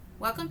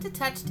Welcome to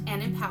Touched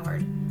and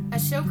Empowered, a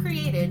show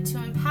created to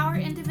empower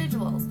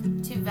individuals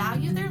to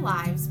value their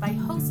lives by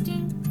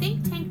hosting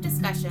think tank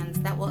discussions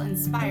that will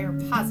inspire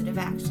positive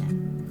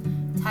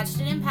action. Touched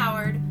and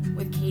Empowered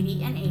with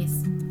Katie and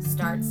Ace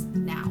starts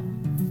now.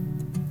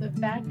 The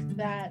fact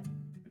that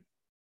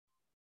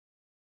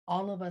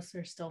all of us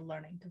are still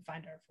learning to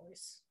find our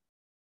voice.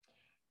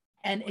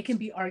 And it can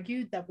be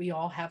argued that we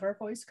all have our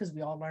voice because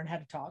we all learn how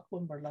to talk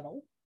when we're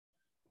little.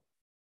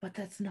 But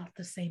that's not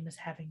the same as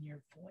having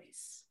your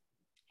voice.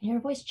 Your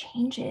voice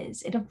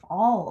changes. It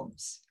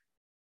evolves.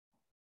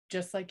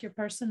 Just like your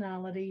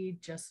personality,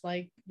 just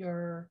like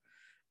your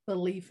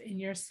belief in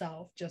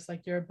yourself, just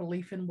like your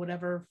belief in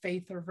whatever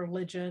faith or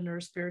religion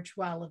or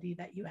spirituality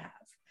that you have.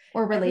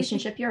 Or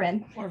relationship you're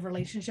in. Or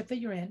relationship that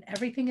you're in.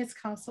 Everything is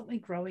constantly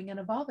growing and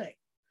evolving.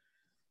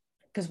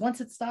 Because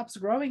once it stops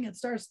growing, it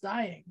starts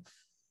dying.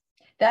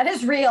 That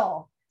is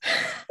real.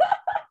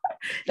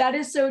 That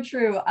is so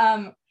true.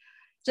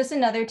 Just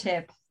another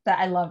tip that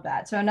I love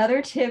that. So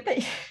another tip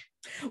that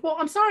well,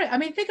 I'm sorry. I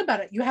mean, think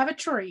about it. You have a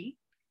tree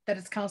that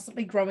is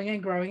constantly growing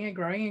and growing and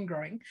growing and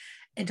growing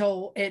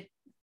until it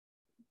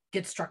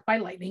gets struck by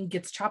lightning,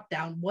 gets chopped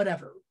down,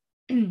 whatever.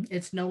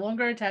 It's no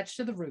longer attached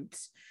to the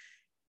roots.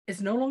 It's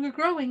no longer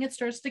growing. It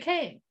starts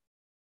decaying.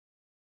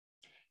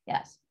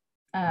 Yes.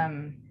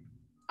 I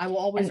will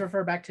always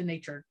refer back to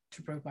nature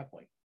to prove my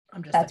point.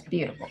 I'm just that's saying.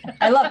 Beautiful.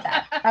 I love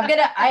that.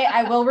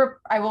 I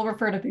will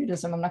refer to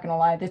Buddhism. I'm not gonna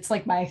lie. It's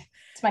like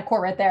it's my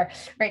core right there,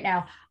 right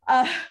now.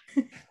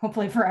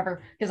 Hopefully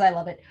forever, because I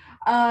love it.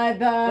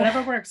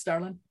 Whatever works,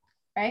 darling.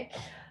 Right.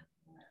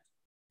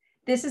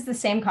 This is the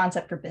same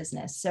concept for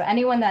business. So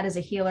anyone that is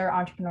a healer,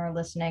 entrepreneur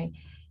listening,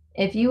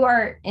 if you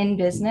are in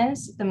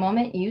business, the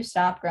moment you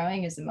stop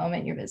growing is the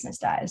moment your business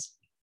dies.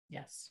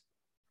 Yes.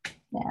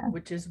 Yeah.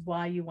 Which is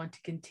why you want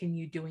to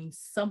continue doing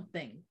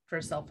something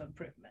for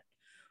self-improvement,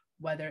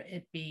 whether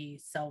it be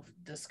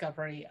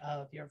self-discovery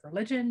of your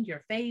religion,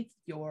 your faith,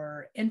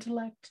 your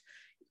intellect,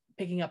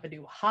 picking up a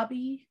new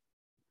hobby,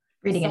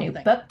 reading a new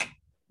book,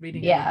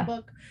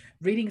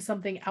 reading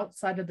something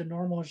outside of the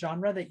normal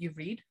genre that you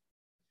read.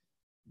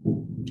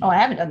 Oh, I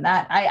haven't done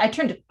that. I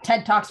turned to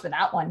TED Talks for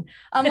that one.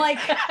 I'm like,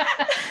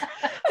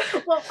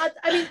 well,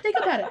 I mean, think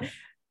about it.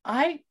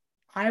 I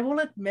will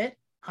admit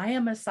I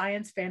am a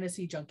science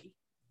fantasy junkie.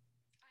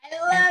 I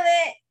love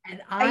it.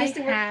 And I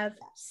have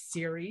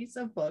series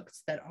of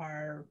books that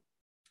are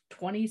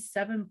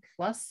 27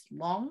 plus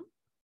long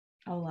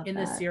in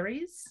the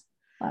series.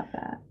 Love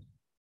that.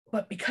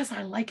 But because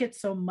I like it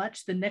so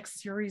much, the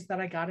next series that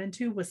I got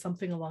into was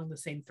something along the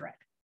same thread.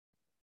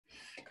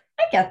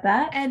 I get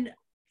that. And,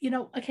 you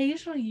know,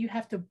 occasionally you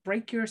have to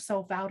break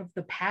yourself out of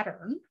the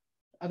pattern.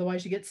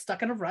 Otherwise you get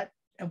stuck in a rut.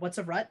 And what's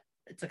a rut?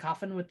 It's a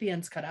coffin with the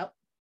ends cut out.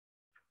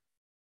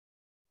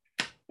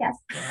 Yes.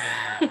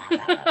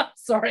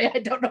 Sorry, I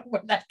don't know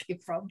where that came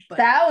from. But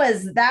that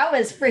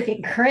was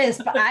freaking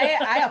crisp.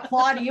 I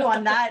applaud you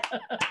on that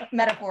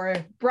metaphor.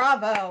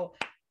 Bravo.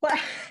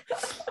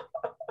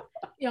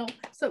 You know,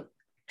 so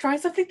try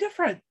something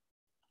different.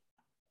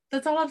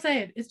 That's all I'm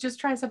saying. It's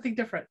just try something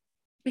different.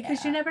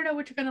 Because you never know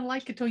what you're going to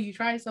like until you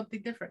try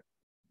something different.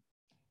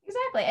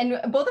 Exactly.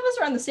 And both of us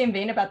are on the same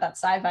vein about that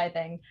sci-fi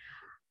thing.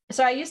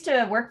 So I used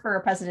to work for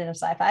a president of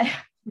sci-fi.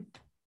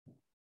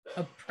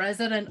 A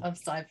president of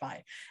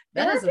sci-fi.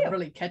 That is a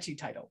really catchy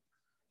title.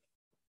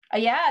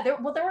 Yeah, there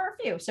were a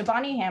few. So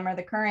Bonnie Hammer,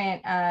 the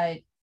current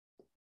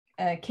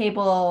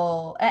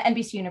cable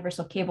NBC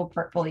Universal Cable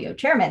Portfolio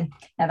Chairman.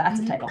 Now that's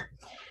a title.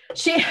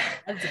 That's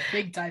a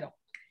big title.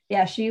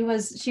 Yeah, she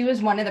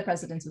was one of the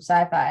presidents of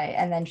sci-fi,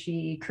 and then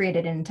she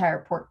created an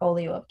entire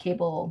portfolio of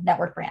cable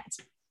network brands.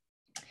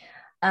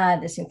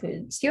 This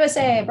includes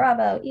USA,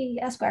 Bravo, E,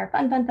 Esquire,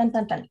 fun.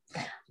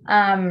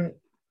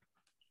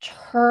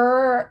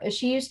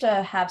 She used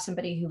to have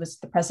somebody who was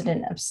the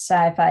president of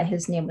sci-fi.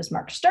 His name was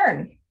Mark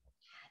Stern.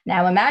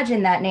 Now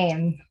imagine that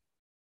name.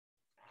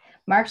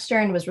 Mark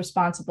Stern was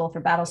responsible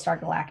for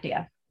Battlestar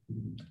Galactica.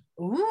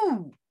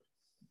 Ooh.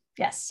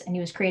 Yes, and he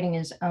was creating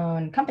his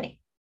own company,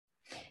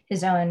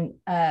 his own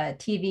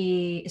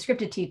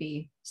scripted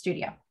TV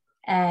studio,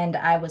 and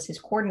I was his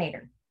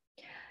coordinator.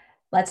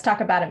 Let's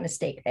talk about a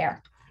mistake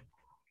there.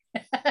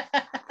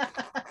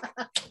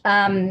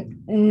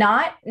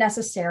 Not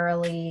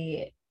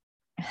necessarily.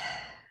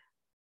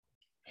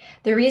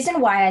 The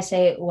reason why I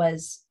say it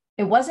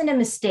wasn't a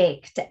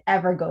mistake to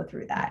ever go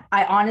through that.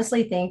 I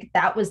honestly think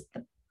that was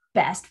the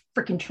best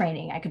freaking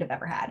training I could have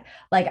ever had.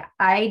 Like,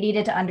 I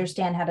needed to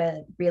understand how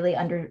to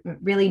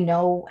really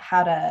know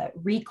how to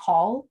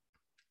recall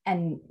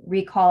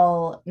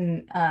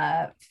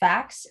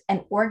facts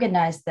and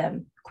organize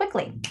them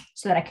quickly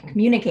so that I can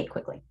communicate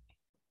quickly.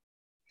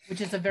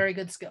 Which is a very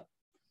good skill.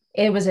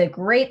 It was a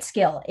great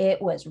skill. It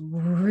was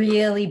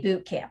really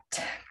boot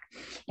camped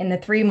in the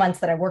 3 months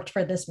that I worked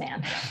for this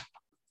man.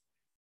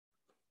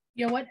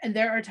 You know what? And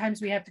there are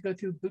times we have to go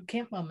through boot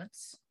camp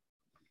moments.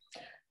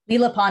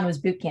 Leela Pond was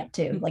boot camp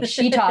too. Like,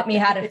 she taught me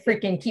how to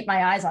freaking keep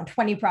my eyes on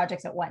 20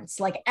 projects at once.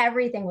 Like,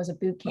 everything was a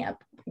boot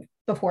camp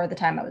before the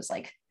time I was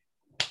like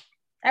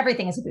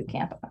Everything is a boot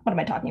camp. What am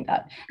I talking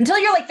about? Until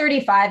you're like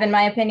 35, in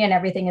my opinion,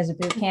 everything is a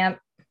boot camp.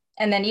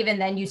 And then even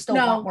then, you still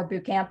want more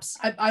boot camps.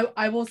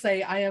 I will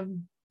say I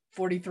am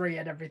 43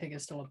 and everything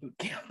is still a boot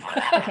camp.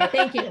 Okay,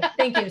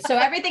 thank you. So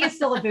everything is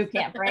still a boot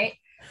camp, right?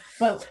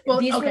 But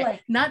these were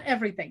like, not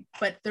everything,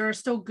 but there are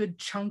still good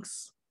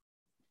chunks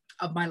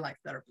of my life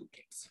that are boot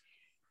camps.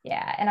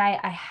 Yeah, and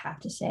I have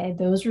to say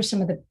those were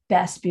some of the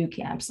best boot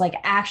camps. Like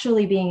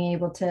actually being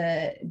able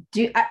to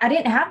do, I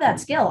didn't have that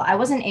skill. I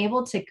wasn't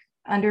able to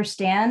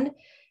understand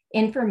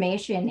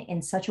information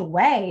in such a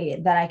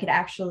way that I could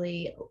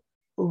actually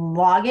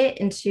log it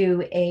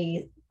into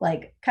a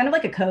like kind of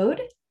like a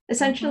code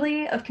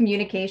essentially of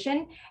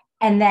communication,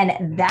 and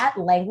then that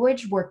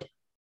language worked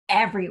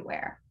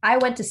everywhere. I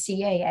went to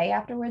CAA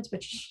afterwards,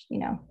 which, you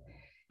know,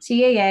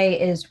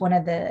 CAA is one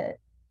of the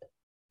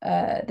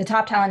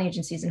top talent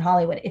agencies in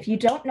Hollywood. If you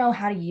don't know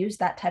how to use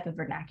that type of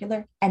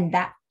vernacular and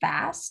that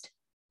fast,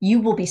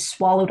 you will be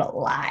swallowed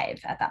alive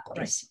at that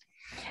place.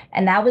 Right.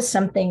 And that was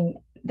something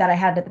that I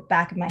had at the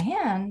back of my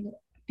hand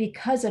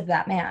because of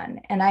that man.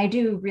 And I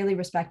do really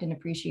respect and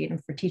appreciate him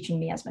for teaching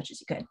me as much as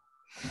he could.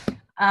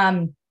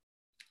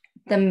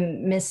 The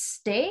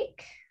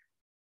mistake,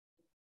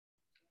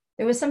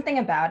 there was something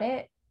about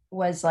it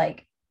was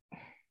like,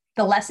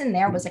 the lesson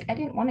there was like, I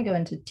didn't want to go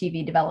into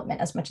TV development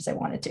as much as I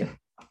wanted to.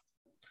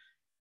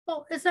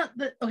 Well, it's not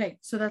that, okay,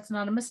 so that's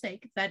not a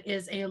mistake. That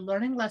is a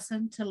learning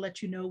lesson to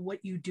let you know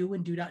what you do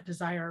and do not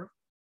desire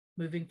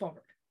moving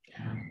forward.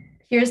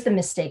 Here's the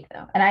mistake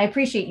though. And I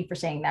appreciate you for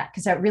saying that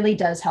because that really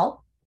does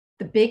help.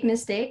 The big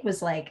mistake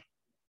was like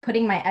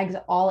putting my eggs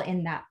all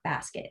in that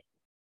basket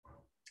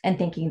and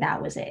thinking that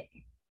was it.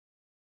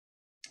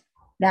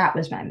 That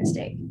was my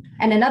mistake.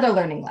 And another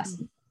learning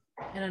lesson.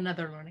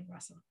 The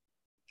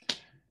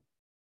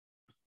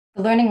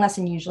learning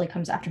lesson usually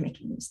comes after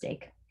making a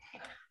mistake.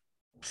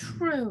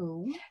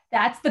 True.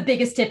 That's the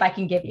biggest tip I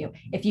can give you.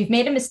 If you've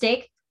made a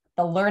mistake,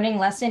 the learning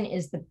lesson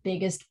is the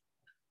biggest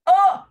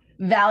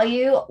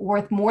value,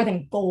 worth more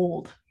than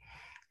gold.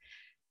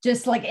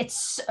 Just like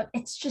it's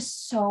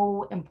just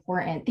so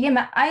important. The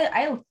amount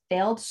I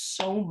failed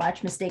so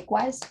much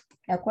mistake-wise,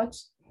 air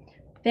quotes,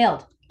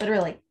 failed,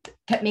 literally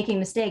kept making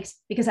mistakes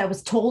because I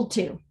was told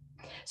to,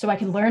 so I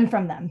could learn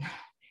from them.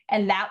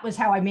 And that was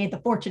how I made the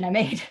fortune I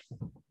made.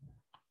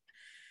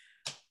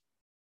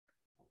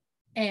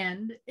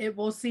 And it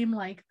will seem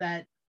like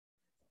that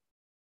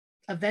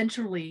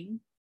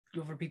eventually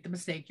you'll repeat the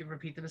mistake,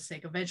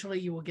 eventually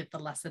you will get the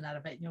lesson out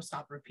of it and you'll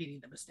stop repeating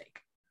the mistake.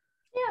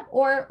 Yeah,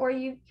 or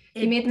you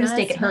made the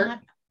mistake, it hurt.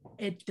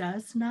 It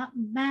does not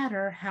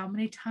matter how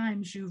many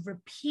times you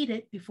repeat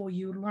it before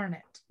you learn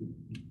it.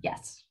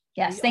 Yes,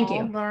 thank you.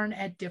 We all learn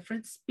at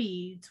different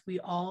speeds. We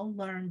all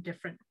learn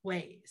different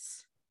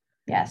ways.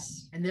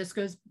 Yes. And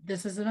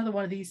this is another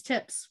one of these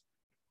tips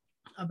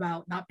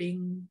about not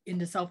being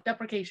into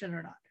self-deprecation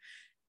or not.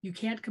 You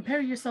can't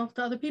compare yourself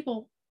to other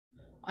people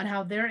on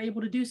how they're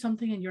able to do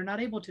something and you're not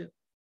able to,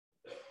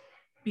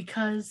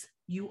 because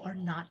you are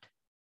not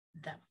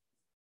them.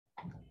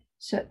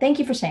 So thank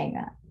you for saying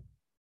that.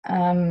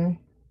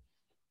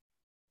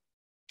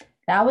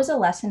 That was a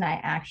lesson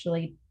I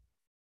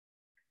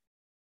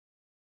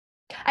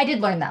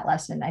did learn that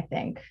lesson, I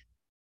think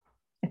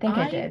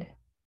I did.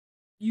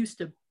 Used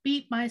to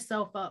beat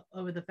myself up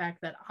over the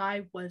fact that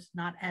I was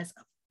not as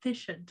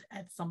efficient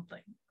at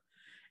something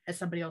as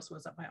somebody else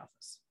was at my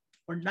office,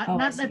 or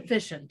not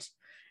efficient,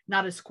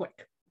 not as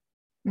quick.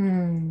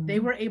 They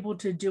were able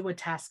to do a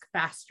task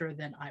faster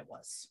than I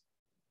was,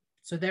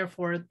 so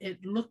therefore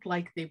it looked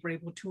like they were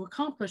able to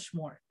accomplish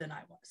more than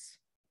I was.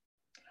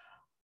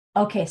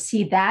 Okay,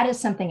 see, that is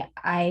something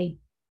I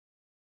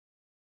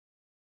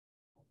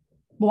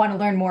want to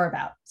learn more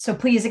about, so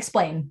please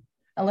explain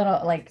a little.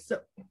 Like,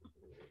 so all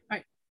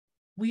right,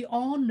 we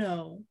all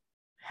know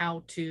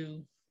how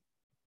to,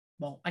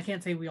 well, I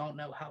can't say we all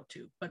know how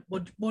to, but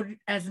what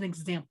as an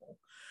example,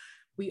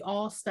 we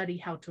all study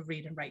how to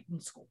read and write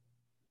in school.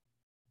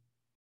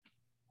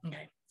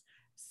 Okay.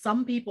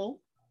 Some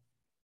people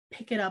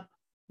pick it up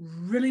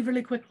really,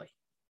 really quickly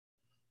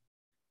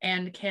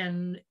and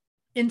can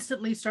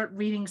instantly start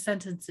reading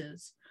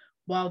sentences,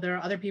 while there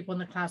are other people in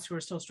the class who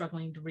are still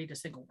struggling to read a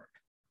single word.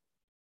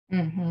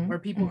 Or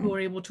people who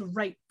are able to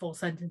write full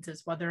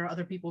sentences, while there are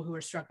other people who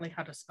are struggling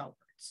how to spell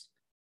words.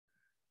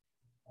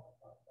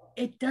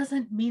 It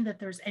doesn't mean that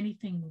there's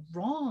anything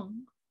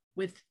wrong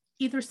with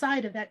either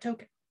side of that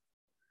token.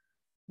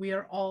 We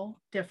are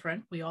all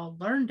different. We all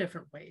learn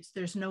different ways.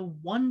 There's no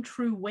one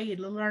true way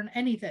to learn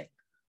anything.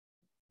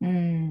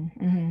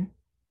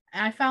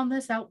 I found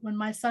this out when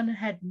my son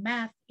had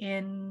math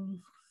in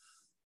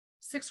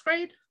 6th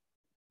grade.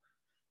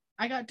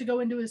 I got to go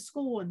into his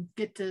school and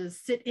get to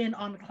sit in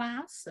on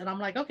class. And I'm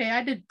like, okay,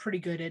 I did pretty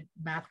good at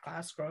math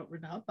class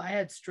growing up. I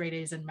had straight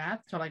A's in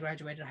math until I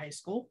graduated high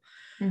school.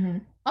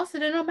 I'll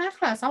sit in on math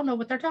class. I'll know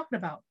what they're talking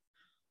about.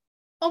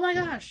 Oh my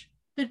gosh,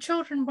 the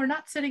children were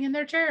not sitting in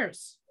their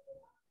chairs.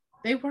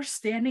 They were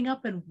standing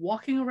up and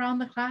walking around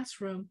the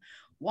classroom,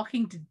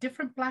 walking to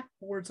different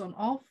blackboards on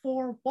all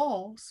 4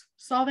 walls,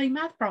 solving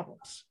math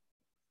problems.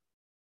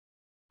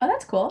 Oh,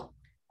 that's cool.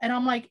 And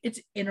I'm like, it's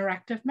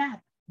interactive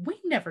math. We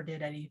never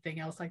did anything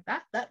else like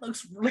that. That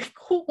looks really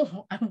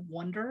cool. I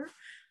wonder,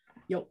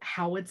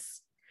 how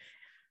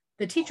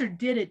the teacher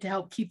did it to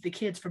help keep the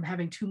kids from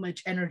having too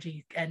much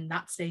energy and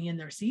not staying in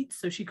their seats.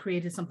 So she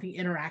created something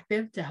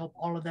interactive to help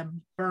all of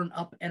them burn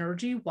up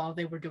energy while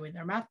they were doing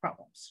their math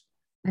problems.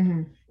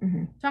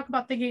 Talk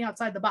about thinking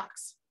outside the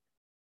box.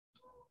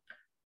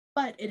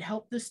 But it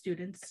helped the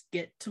students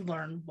get to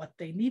learn what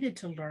they needed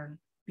to learn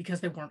because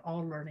they weren't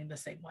all learning the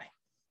same way.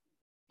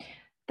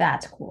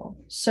 That's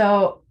cool.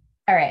 So,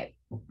 all right.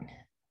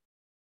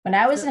 When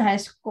I was in high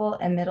school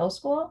and middle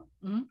school,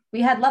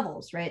 we had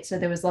levels, right? So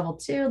there was level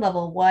 2,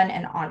 level 1,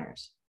 and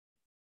honors.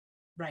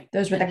 Right.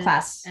 Those were the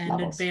class and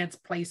levels.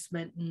 Advanced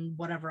placement and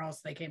whatever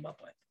else they came up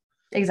with.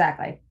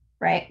 Exactly.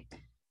 Right.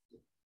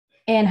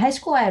 In high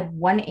school, I had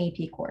one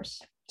AP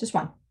course, just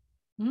one.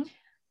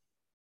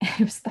 It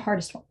was the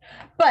hardest one,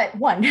 but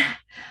one.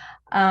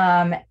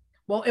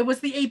 Well, it was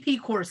the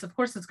AP course. Of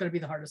course, it's going to be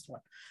the hardest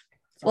one.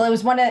 So. Well,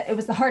 it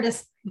was the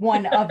hardest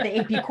one of the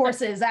AP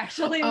courses,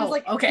 actually. It was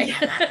like, okay.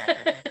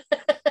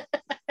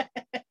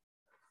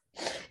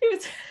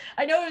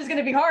 I know it was going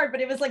to be hard, but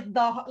it was like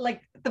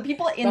the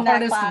people in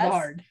that class.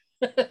 Hard.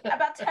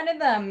 About 10 of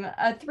them,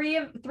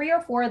 three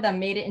or four of them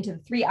made it into the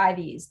 3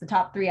 Ivies, the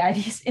top 3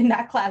 Ivies in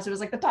that class. It was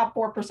like the top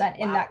 4%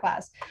 in that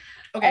class.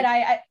 Okay. And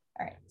I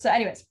all right. So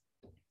anyways,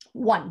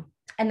 one.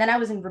 And then I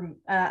was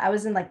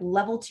in like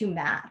level 2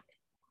 math.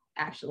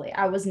 Actually,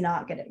 I was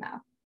not good at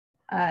math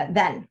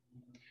then.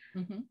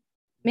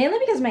 Mainly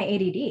because of my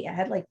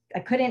ADD. I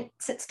couldn't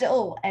sit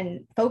still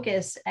and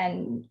focus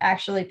and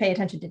actually pay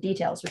attention to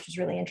details, which was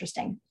really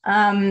interesting.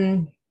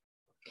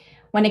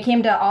 When it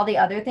came to all the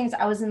other things,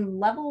 I was in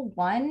level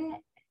 1.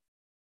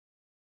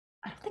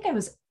 I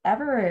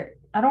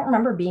don't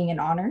remember being in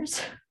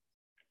honors.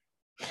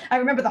 I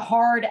remember the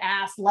hard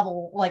ass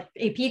level, like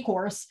AP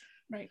course,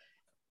 right?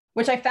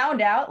 Which I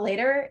found out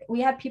later.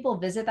 We had people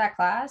visit that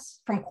class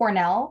from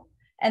Cornell,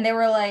 and they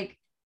were like,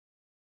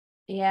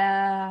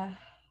 yeah,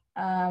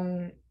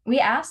 we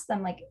asked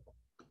them, like,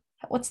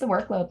 what's the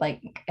workload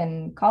like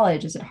in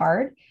college? Is it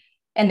hard?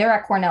 And they're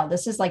at Cornell.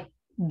 This is like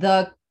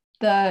the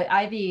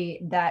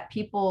Ivy that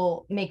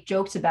people make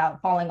jokes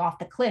about falling off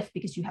the cliff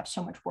because you have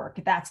so much work.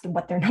 That's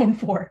what they're known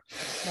for.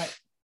 Right.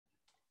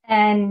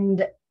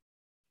 And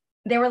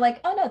they were like,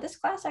 oh no, this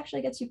class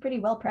actually gets you pretty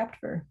well prepped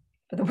for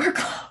the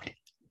workload.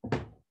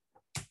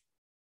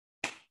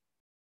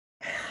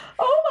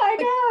 Oh my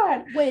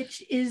God.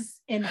 Which is,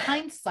 in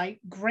hindsight,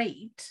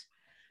 great.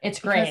 It's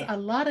great. Because a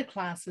lot of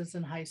classes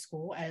in high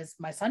school, as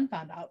my son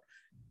found out,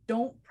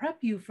 don't prep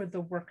you for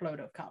the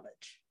workload of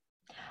college.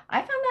 I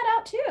found that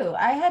out too.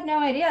 I had no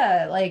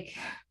idea. Like,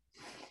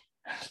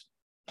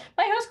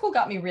 my high school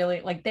got me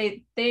really, like,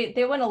 they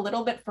went a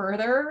little bit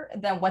further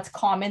than what's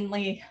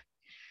commonly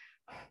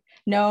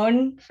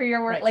known for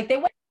your work. Right. Like, they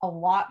went a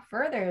lot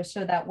further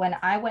so that when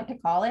I went to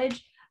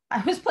college,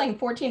 I was playing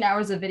 14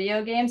 hours of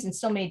video games and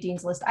still made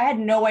Dean's List. I had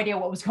no idea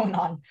what was going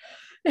on.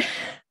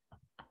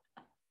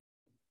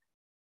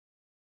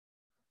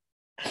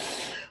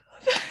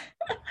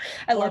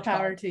 More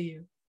power to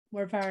you.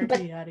 More power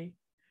to you, Addie.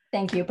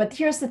 Thank you. But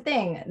here's the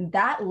thing,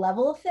 that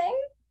level thing,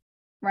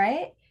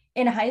 right?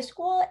 In high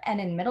school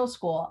and in middle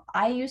school,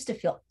 I used to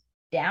feel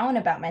down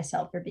about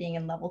myself for being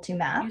in level 2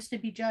 math. Used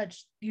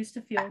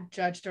to feel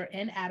judged or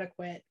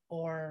inadequate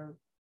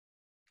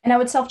and I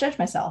would self-judge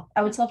myself.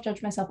 I would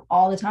self-judge myself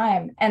all the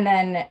time. And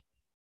then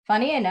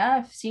funny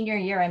enough, senior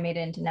year, I made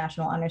it into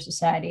National Honor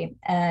Society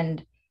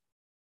and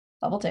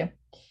level 2.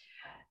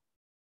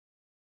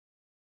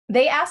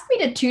 They asked me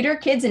to tutor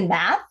kids in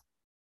math.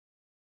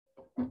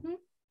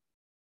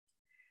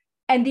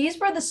 And these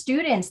were the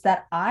students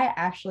that I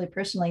actually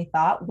personally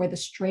thought were the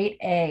straight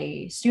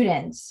A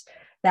students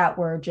that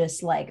were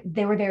just like,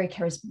 they were very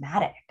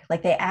charismatic.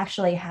 Like, they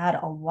actually had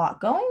a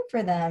lot going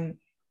for them,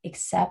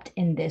 except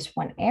in this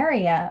one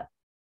area,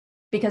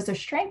 because their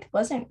strength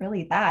wasn't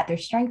really that. Their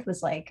strength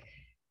was like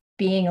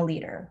being a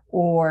leader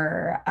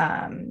or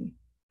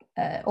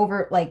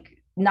over, like,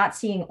 not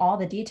seeing all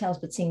the details,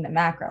 but seeing the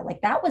macro.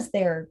 Like, that was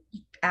their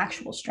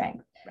actual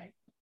strength. Right.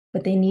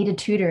 But they needed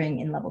tutoring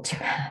in level 2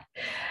 math.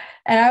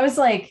 And I was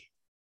like,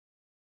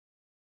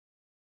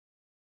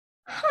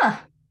 I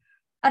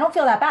don't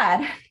feel that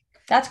bad.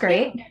 That's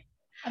great. Yeah.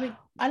 I mean,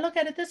 I look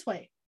at it this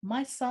way.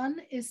 My son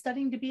is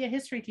studying to be a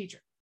history teacher.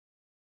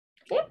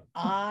 Yeah.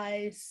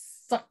 I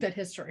sucked at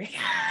history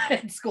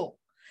in school.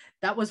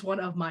 That was one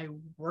of my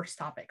worst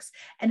topics.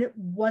 And it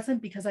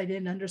wasn't because I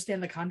didn't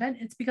understand the content.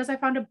 It's because I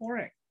found it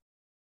boring.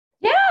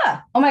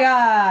 Yeah. Oh my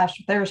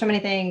gosh. There were so many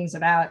things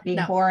about being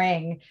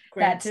boring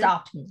that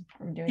stopped me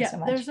from doing so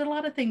much. There's a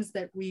lot of things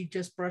that we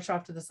just brush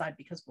off to the side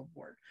because we're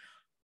bored.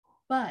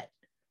 But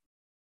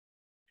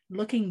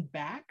looking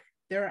back,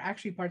 there are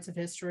actually parts of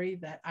history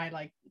that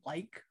I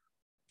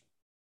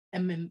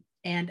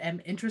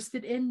am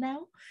interested in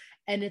now.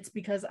 And it's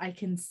because I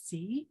can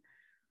see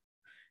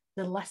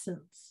the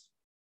lessons.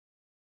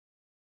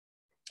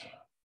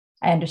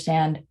 I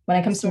understand. When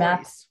it comes to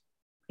math.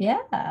 Yeah.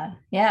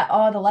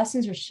 Oh, the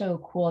lessons are so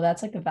cool.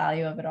 That's like the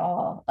value of it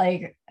all.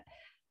 Like,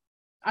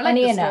 I like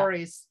the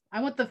stories.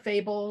 I want the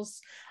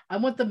fables. I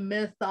want the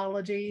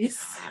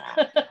mythologies.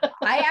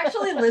 I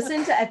actually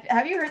listened to,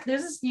 have you heard,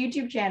 there's this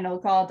YouTube channel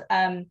called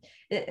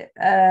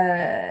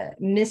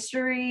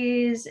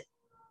Mysteries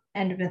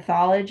and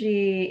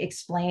Mythology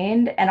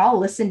Explained, and I'll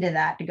listen to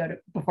that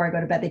before I go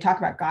to bed. They talk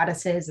about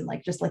goddesses and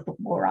like just like the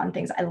lore on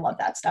things. I love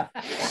that stuff.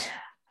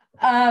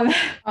 I'll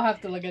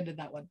have to look into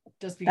that one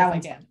just because I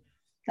can.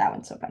 That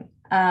one's so fun.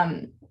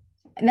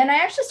 And then I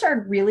actually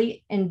started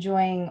really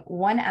enjoying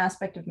one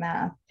aspect of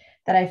math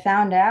that I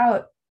found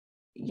out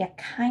you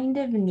kind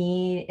of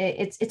need.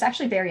 It's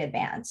actually very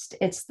advanced.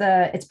 It's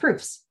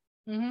proofs.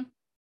 Mm-hmm.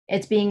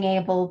 It's being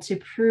able to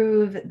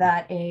prove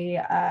that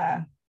a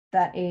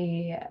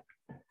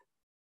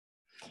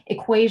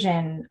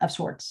equation of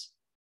sorts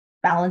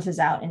balances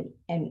out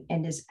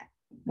and is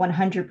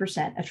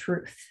 100% a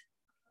truth.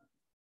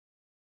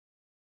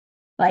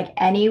 Like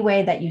any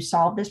way that you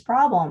solve this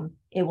problem,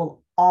 it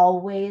will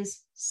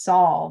always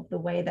solve the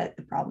way that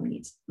the problem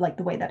needs, like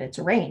the way that it's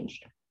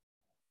arranged.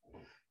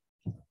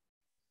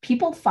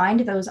 People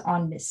find those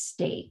on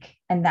mistake,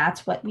 and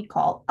that's what we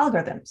call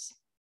algorithms.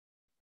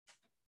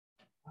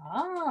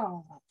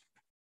 Oh.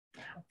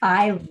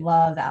 I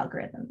love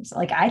algorithms.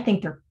 Like, I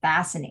think they're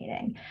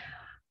fascinating.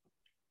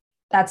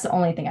 That's the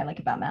only thing I like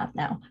about math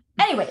now.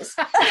 Anyways,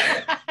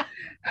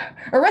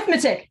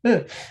 arithmetic.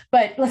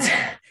 But let's.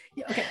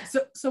 Okay,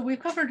 so we've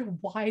covered a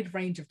wide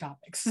range of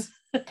topics.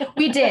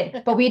 We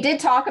did, but we did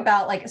talk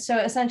about, like, so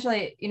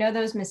essentially, you know,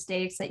 those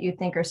mistakes that you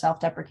think are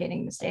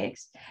self-deprecating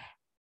mistakes,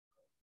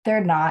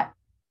 they're not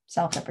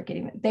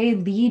self-deprecating. They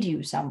lead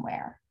you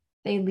somewhere.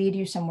 They lead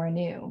you somewhere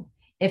new.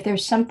 If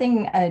there's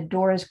something, a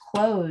door is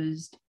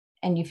closed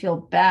and you feel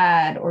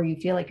bad, or you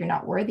feel like you're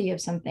not worthy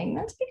of something,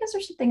 that's because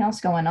there's something else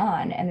going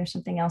on, and there's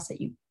something else that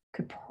you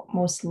could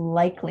most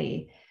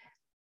likely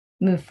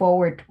move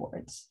forward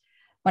towards.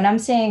 When I'm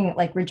saying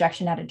like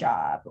rejection at a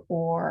job,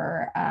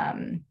 or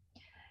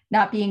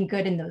not being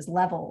good in those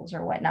levels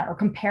or whatnot, or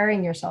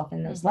comparing yourself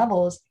in those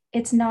levels,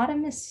 it's not a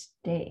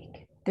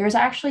mistake. There's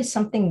actually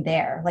something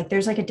there. Like,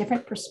 there's like a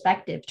different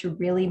perspective to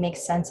really make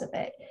sense of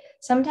it.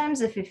 Sometimes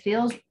if it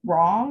feels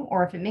wrong,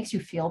 or if it makes you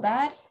feel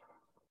bad,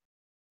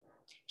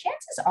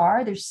 chances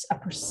are there's a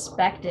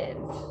perspective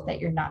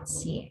that you're not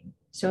seeing.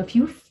 So if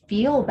you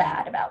feel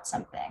bad about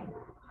something,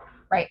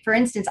 right? For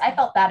instance, I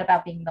felt bad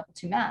about being level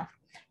 2 math.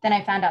 Then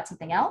I found out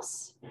something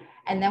else.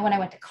 And then when I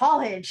went to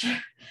college,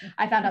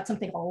 I found out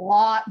something a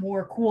lot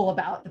more cool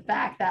about the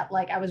fact that,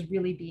 like, I was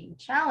really being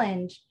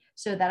challenged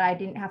so that I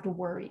didn't have to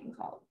worry in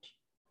college.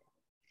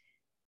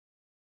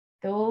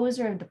 Those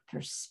are the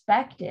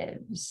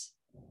perspectives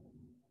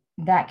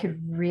that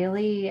could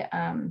really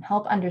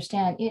help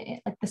understand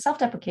it. Like the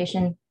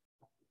self-deprecation,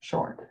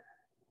 sure,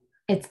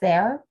 it's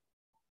there.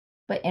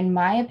 But in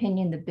my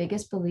opinion, the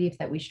biggest belief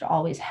that we should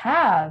always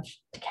have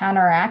to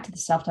counteract the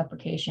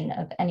self-deprecation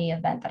of any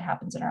event that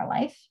happens in our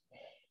life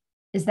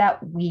is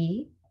that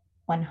we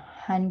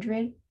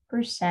 100%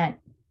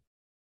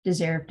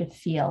 deserve to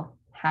feel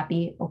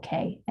happy,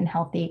 okay, and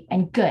healthy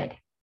and good.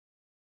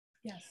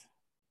 Yes.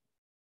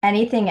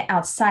 Anything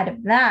outside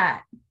of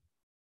that,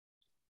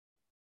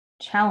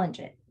 challenge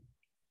it.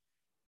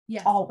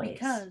 Yes, always.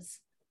 Because,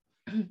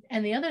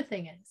 and the other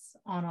thing is,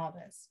 on all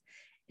this,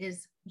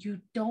 is you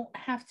don't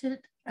have to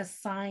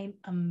assign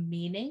a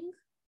meaning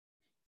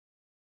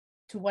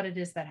to what it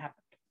is that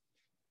happened.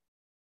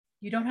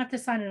 You don't have to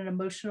assign an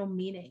emotional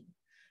meaning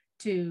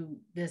to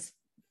this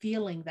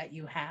feeling that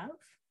you have.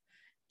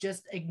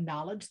 Just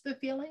acknowledge the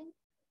feeling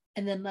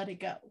and then let it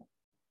go.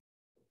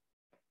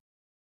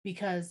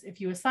 Because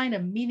if you assign a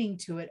meaning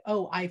to it,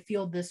 oh, I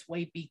feel this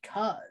way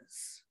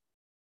because,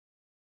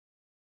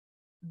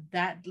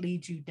 that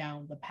leads you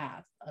down the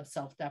path of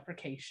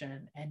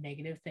self-deprecation and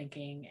negative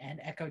thinking and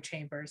echo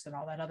chambers and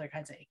all that other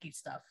kinds of icky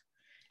stuff.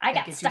 I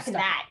got stuck in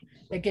that.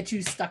 That gets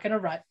you stuck in a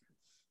rut.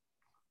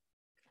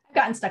 I've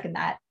gotten stuck in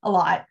that a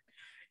lot.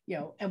 You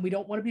know, and we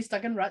don't want to be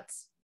stuck in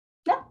ruts.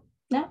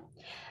 No.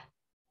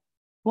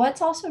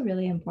 What's also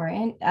really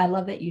important, I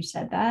love that you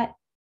said that,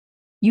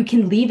 you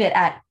can leave it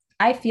at,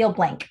 I feel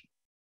blank.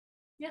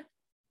 Yeah.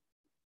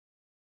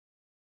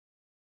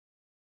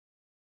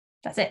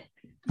 That's it.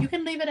 You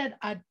can leave it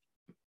at,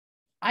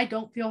 I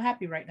don't feel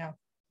happy right now.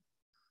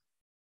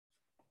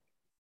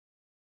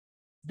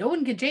 No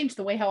one can change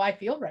the way how I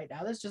feel right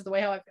now. That's just the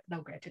way how I feel.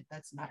 No, granted,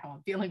 that's not how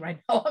I'm feeling right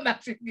now. I'm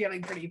actually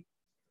feeling pretty,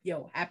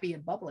 happy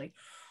and bubbly.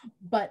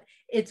 But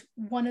it's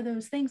one of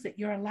those things that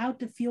you're allowed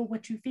to feel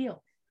what you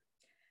feel.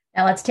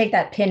 Now let's take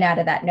that pin out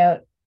of that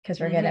note, because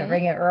we're going to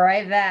bring it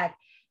right back.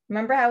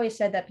 Remember how we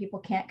said that people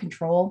can't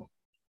control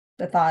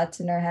the thoughts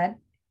in their head?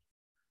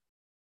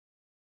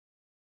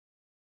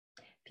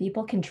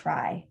 People can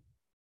try.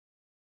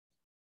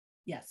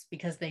 Yes,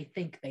 because they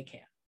think they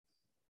can.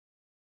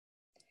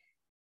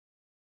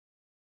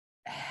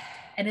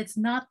 And it's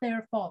not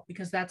their fault,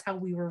 because that's how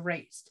we were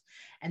raised.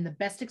 And the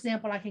best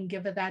example I can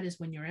give of that is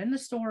when you're in the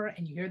store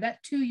and you hear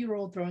that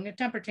 2-year-old throwing a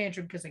temper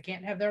tantrum because they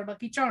can't have their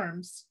Lucky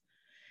Charms.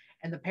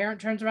 And the parent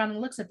turns around and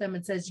looks at them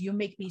and says, "You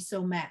make me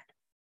so mad."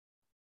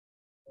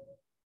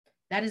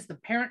 That is the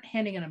parent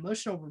handing an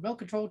emotional remote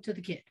control to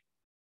the kid.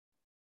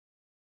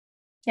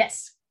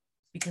 Yes.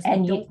 Because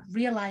they don't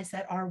realize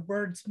that our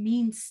words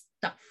mean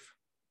stuff.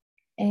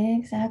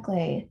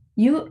 Exactly.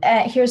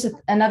 Here's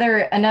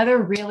another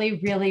really,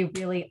 really,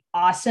 really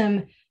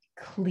awesome,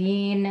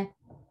 clean,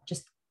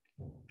 just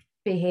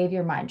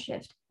behavior mind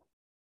shift.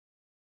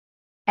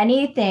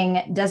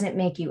 Anything doesn't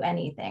make you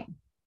anything.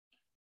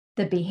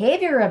 The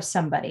behavior of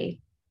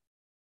somebody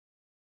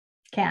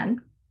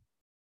can,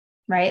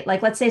 right?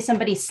 Like, let's say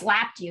somebody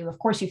slapped you. Of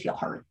course you feel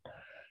hurt.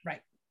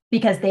 Right.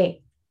 Because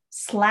they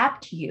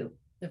slapped you,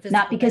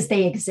 not because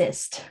they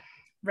exist.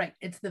 Right.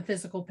 It's the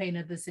physical pain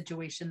of the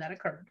situation that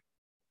occurred.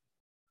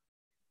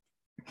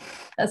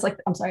 That's like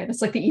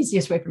the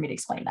easiest way for me to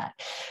explain that.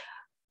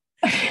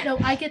 No,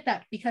 I get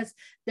that, because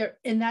there,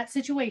 in that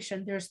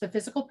situation, there's the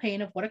physical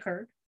pain of what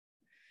occurred.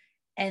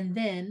 And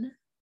then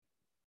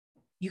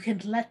you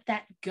can let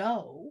that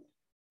go,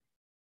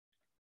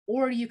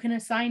 or you can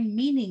assign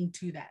meaning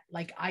to that.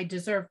 Like, I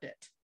deserved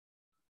it.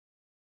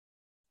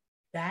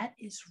 That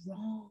is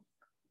wrong.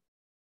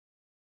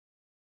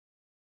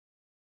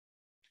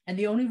 And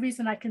the only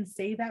reason I can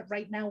say that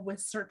right now with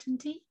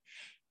certainty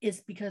is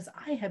because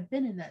I have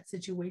been in that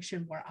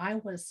situation where I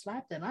was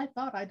slapped and I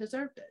thought I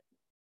deserved it.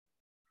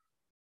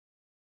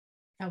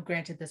 Now,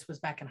 granted, this was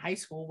back in high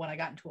school when I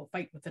got into a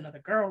fight with another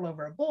girl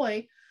over a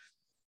boy.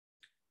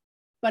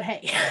 But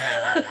hey.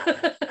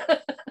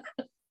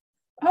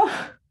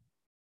 Oh,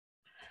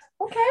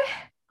 okay.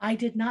 I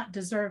did not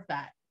deserve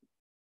that.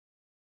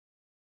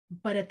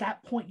 But at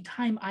that point in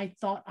time, I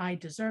thought I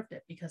deserved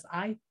it, because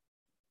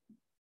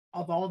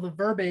of all the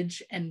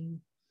verbiage and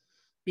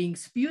being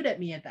spewed at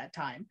me at that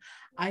time,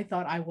 I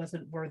thought I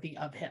wasn't worthy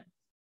of him.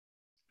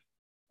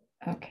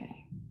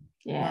 Okay.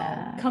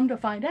 Yeah. Well, come to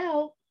find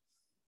out,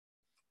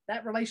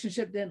 that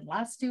relationship didn't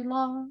last too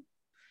long.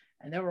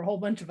 And there were a whole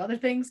bunch of other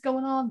things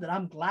going on that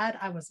I'm glad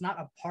I was not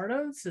a part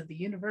of. So the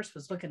universe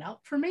was looking out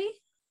for me.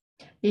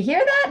 You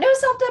hear that? No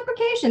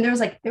self-deprecation.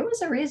 There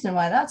was a reason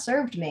why that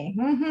served me.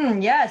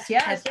 Mm-hmm. Yes.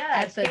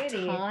 At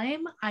the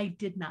time, I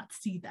did not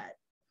see that.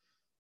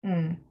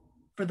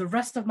 For the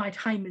rest of my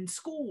time in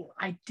school,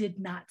 I did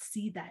not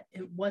see that.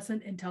 It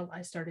wasn't until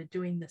I started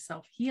doing the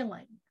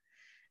self-healing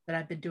that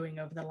I've been doing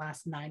over the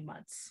last 9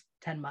 months,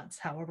 10 months,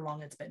 however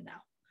long it's been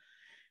now,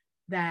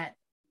 that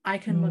I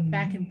can look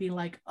back and be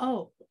like,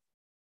 oh,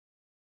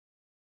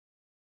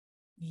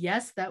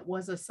 yes, that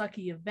was a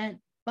sucky event,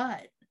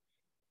 but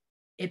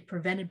it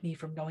prevented me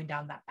from going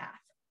down that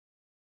path.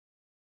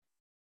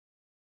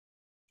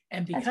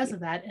 And because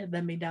of that, it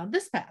led me down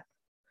this path,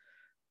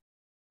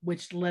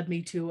 which led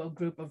me to a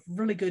group of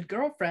really good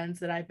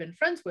girlfriends that I've been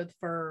friends with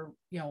for,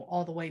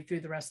 all the way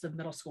through the rest of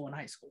middle school and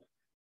high school.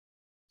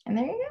 And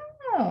there you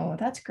go.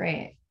 That's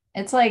great.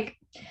 It's like,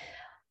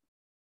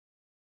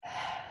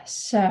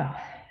 so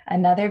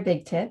another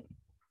big tip,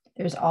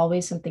 there's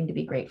always something to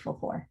be grateful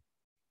for.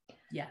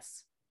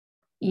 Yes.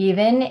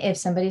 Even if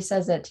somebody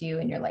says that to you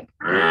and you're like,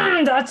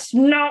 that's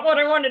not what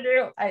I want to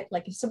do.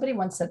 If somebody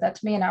once said that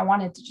to me and I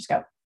wanted to just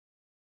go,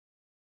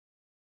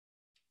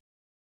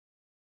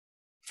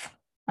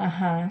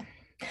 that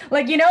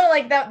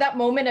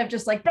moment of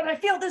just like, but I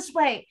feel this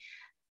way.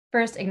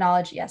 First,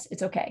 acknowledge, yes,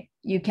 it's okay.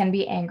 You can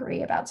be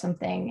angry about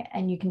something,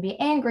 and you can be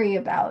angry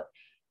about,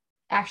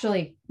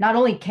 actually, not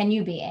only can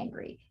you be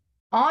angry,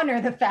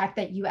 honor the fact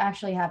that you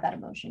actually have that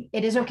emotion.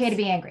 It is okay to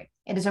be angry.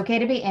 It is okay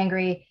to be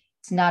angry.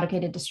 It's not okay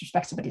to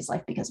disrespect somebody's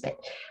life because of it.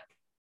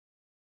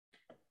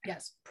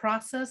 Yes.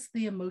 Process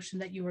the emotion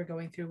that you are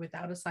going through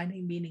without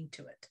assigning meaning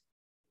to it.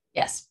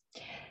 Yes.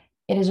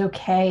 It is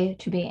okay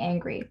to be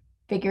angry.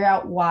 Figure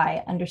out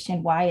why,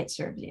 understand why it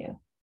serves you.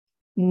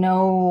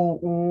 Know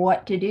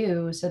what to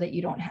do so that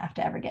you don't have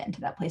to ever get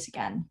into that place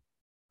again.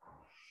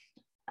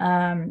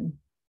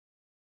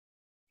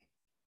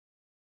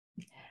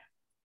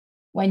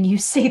 When you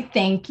say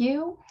thank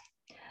you,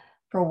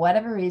 for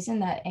whatever reason,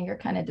 that anger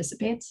kind of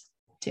dissipates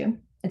too.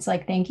 It's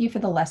like, thank you for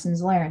the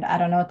lessons learned. I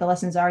don't know what the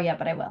lessons are yet,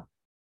 but I will.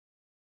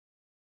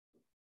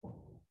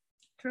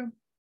 True.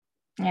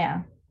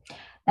 Yeah.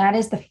 That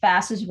is the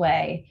fastest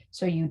way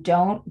so you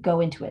don't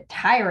go into a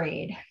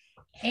tirade.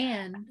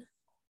 And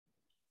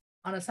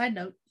on a side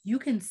note, you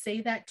can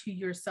say that to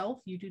yourself.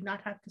 You do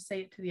not have to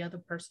say it to the other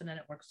person, and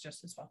it works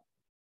just as well.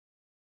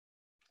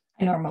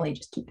 I normally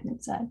just keep it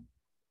inside.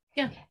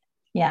 Yeah.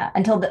 Yeah.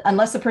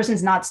 Unless the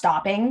person's not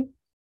stopping.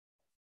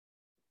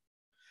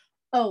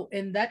 Oh,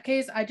 in that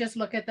case, I just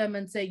look at them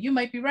and say, you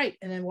might be right,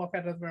 and then walk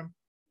out of the room.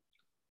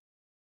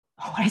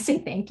 Oh, I say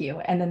thank you.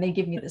 And then they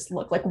give me this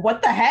look like,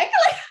 what the heck?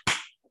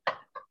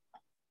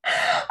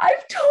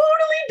 I've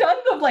totally done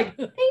them. Like,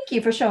 thank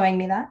you for showing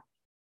me that.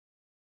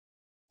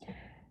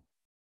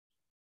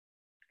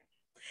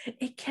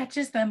 It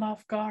catches them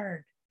off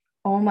guard.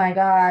 Oh my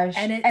gosh.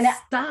 And it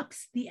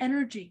stops the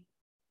energy.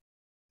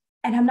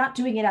 And I'm not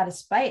doing it out of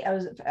spite.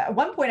 At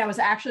one point I was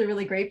actually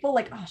really grateful.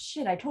 Like, oh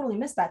shit, I totally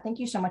missed that. Thank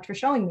you so much for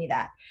showing me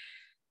that.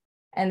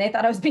 And they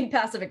thought I was being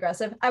passive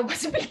aggressive. I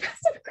wasn't being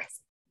passive aggressive.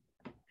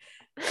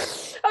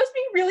 I was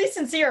being really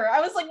sincere.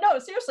 I was like, no,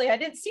 seriously, I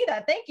didn't see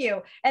that. Thank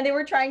you. And they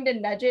were trying to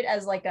nudge it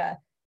as like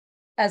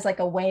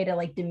a way to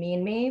like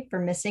demean me for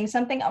missing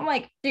something. I'm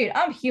like, dude,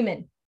 I'm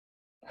human.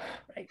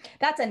 Right.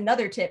 That's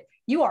another tip.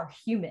 You are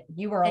human.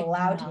 You are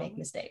allowed to make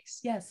mistakes.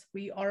 Yes,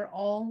 we are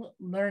all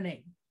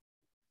learning.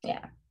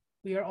 Yeah.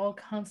 We are all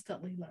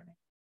constantly learning.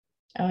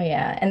 Oh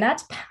yeah. And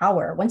that's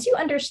power. Once you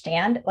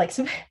understand, like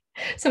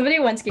somebody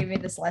once gave me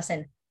this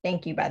lesson.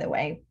 Thank you, by the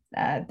way,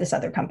 this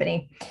other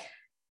company.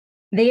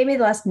 They gave me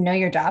the lesson, know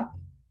your job.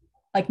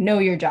 Like, know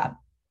your job.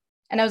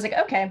 And I was like,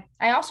 okay.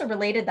 I also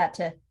related that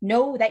to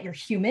know that you're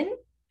human.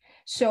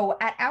 So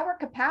at our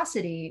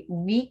capacity,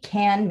 we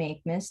can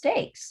make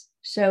mistakes.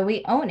 So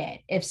we own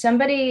it. If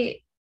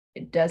somebody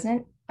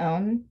doesn't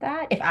own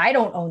that, if I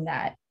don't own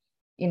that,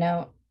 you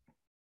know,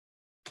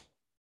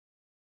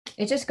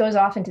 it just goes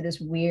off into this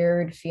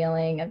weird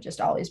feeling of just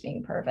always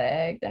being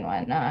perfect and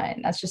whatnot.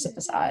 And that's just a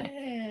facade.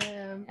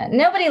 And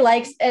nobody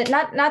likes it.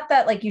 Not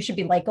that like you should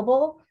be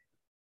likable,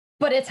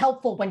 but it's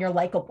helpful when you're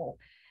likable.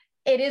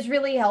 It is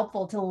really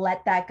helpful to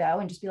let that go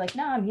and just be like,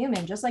 no, I'm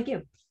human, just like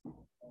you.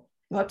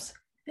 Whoops.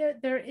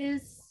 There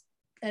is,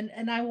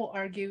 and I will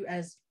argue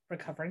as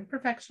recovering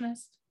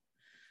perfectionist,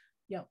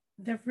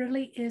 there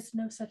really is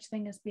no such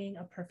thing as being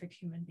a perfect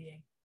human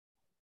being.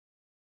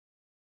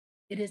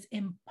 It is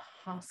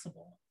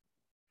impossible.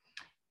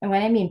 And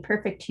when I mean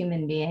perfect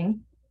human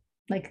being,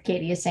 like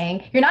Katie is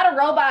saying, you're not a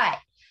robot.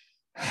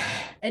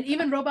 And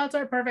even robots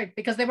are perfect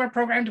because they were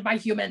programmed by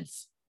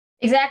humans.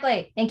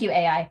 Exactly. Thank you,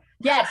 AI.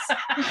 Yes.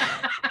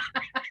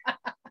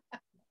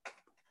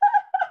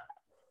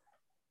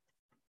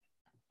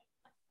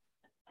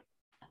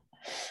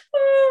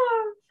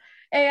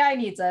 AI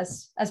needs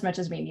us as much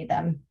as we need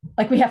them.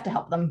 Like we have to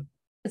help them.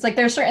 It's like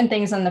there's certain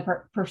things in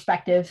the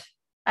perspective.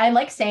 I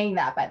like saying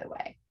that, by the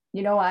way.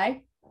 You know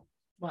why?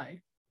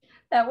 Why?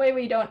 That way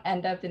we don't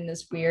end up in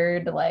this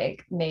weird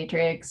like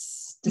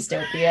Matrix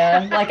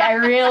dystopia. Like I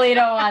really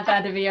don't want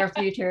that to be our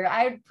future.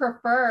 I'd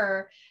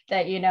prefer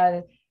that, you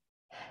know,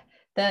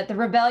 the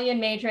rebellion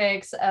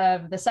Matrix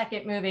of the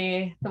second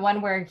movie, the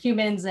one where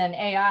humans and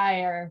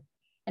AI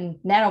and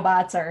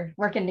nanobots are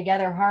working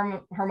together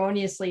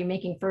harmoniously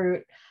making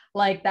fruit.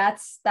 Like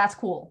that's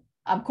cool.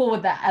 I'm cool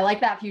with that. I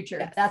like that future.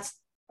 Yes. That's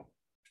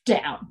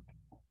down.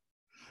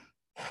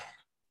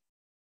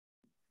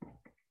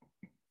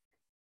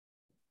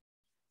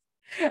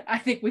 I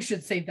think we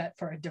should save that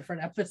for a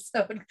different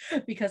episode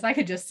because I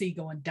could just see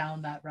going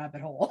down that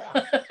rabbit hole.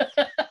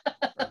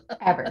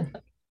 Ever.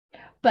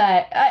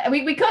 But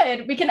we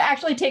can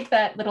actually take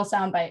that little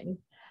soundbite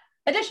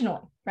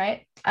additionally,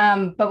 right?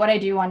 But what I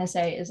do want to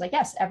say is like,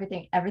 yes,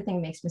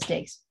 everything makes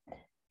mistakes.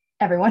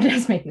 Everyone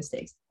does make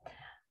mistakes.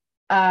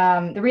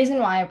 The reason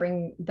why I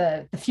bring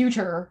the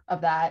future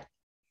of that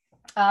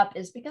up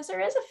is because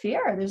there is a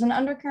fear. There's an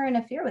undercurrent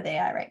of fear with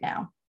AI right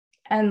now.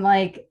 And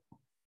like,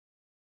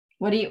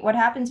 what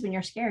happens when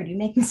you're scared? You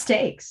make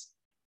mistakes.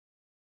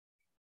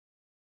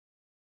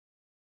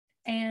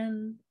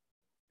 And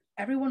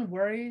everyone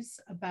worries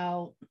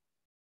about,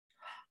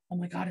 oh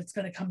my God, it's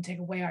going to come take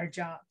away our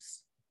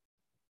jobs.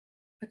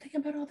 But think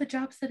about all the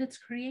jobs that it's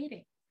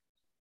creating.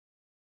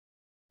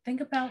 Think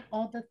about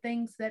all the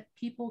things that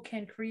people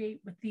can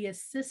create with the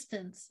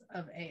assistance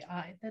of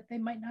AI that they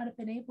might not have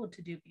been able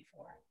to do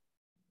before.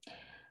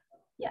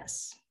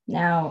 Yes.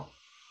 Now,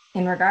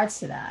 in regards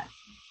to that,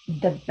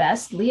 the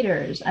best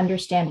leaders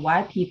understand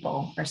why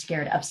people are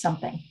scared of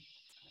something.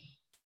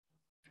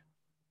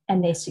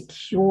 And they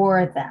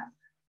secure them.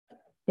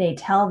 They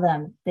tell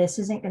them, this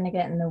isn't going to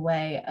get in the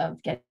way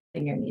of getting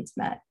your needs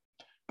met.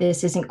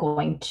 This isn't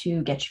going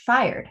to get you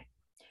fired.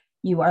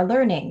 You are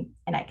learning,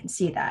 and I can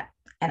see that.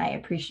 And I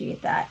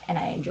appreciate that. And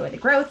I enjoy the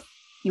growth.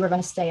 You are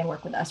going to stay and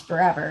work with us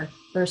forever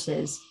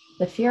versus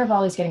the fear of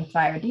always getting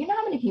fired. Do you know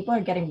how many people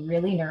are getting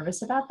really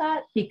nervous about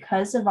that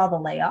because of all the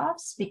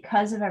layoffs,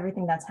 because of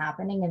everything that's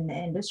happening in the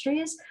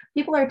industries?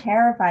 People are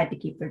terrified to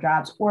keep their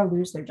jobs or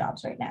lose their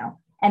jobs right now.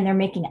 And they're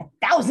making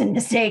 1,000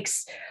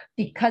 mistakes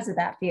because of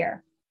that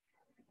fear.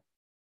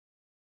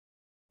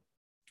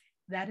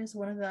 That is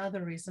one of the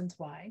other reasons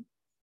why,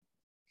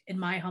 in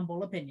my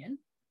humble opinion,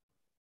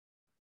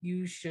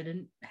 you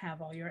shouldn't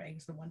have all your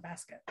eggs in one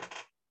basket.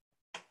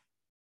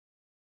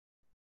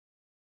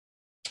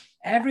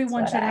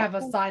 Everyone should have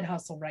a side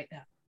hustle right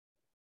now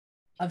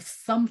of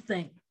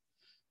something,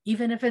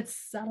 even if it's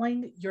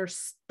selling your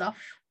stuff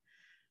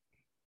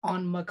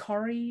on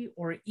Mercari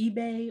or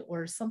eBay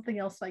or something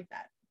else like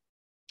that.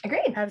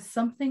 Agreed. Have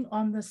something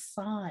on the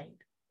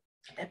side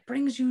that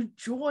brings you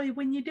joy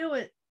when you do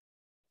it.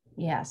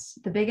 Yes.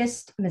 The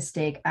biggest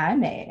mistake I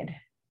made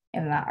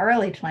in the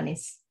early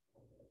 20s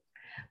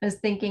was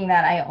thinking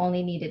that I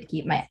only needed to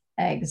keep my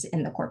eggs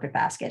in the corporate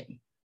basket.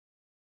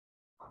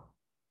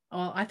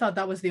 Well, I thought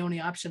that was the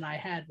only option I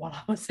had while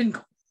I was in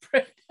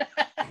corporate.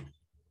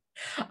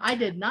 I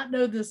did not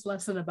know this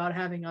lesson about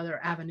having other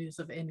avenues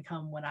of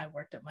income when I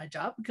worked at my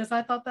job because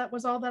I thought that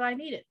was all that I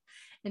needed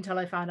until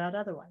I found out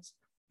otherwise.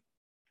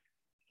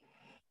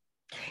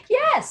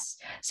 Yes.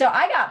 So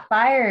I got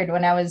fired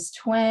when I was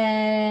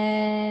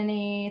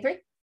 23.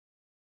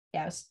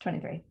 Yeah, I was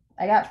 23.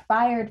 I got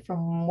fired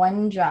from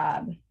one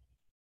job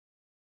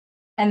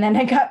and then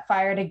I got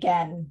fired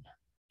again.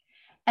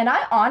 And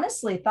I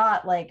honestly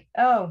thought like,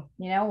 oh,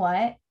 you know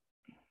what?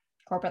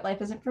 Corporate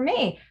life isn't for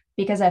me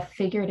because I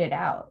figured it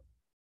out.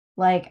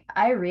 Like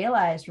I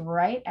realized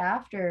right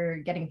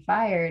after getting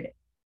fired,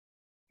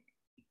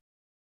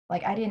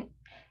 like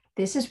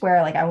this is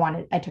where like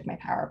I took my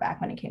power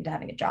back when it came to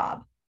having a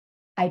job.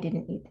 I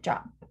didn't need the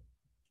job.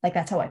 Like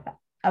that's how I felt.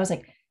 I was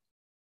like,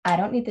 I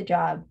don't need the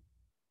job.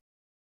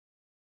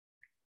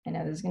 I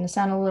know this is going to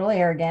sound a little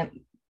arrogant,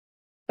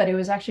 but it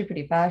was actually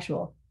pretty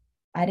factual.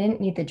 I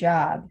didn't need the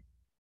job.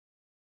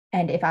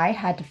 And if I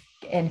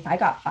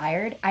got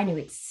fired, I knew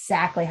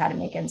exactly how to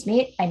make ends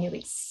meet. I knew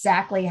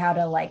exactly how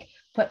to like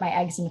put my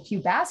eggs in a few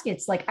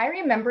baskets. Like I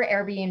remember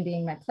Airbnb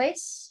being my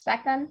place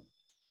back then.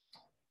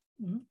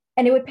 Mm-hmm.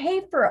 And it would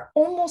pay for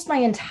almost my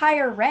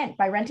entire rent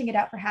by renting it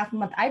out for half a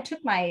month. I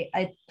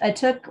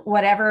took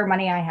whatever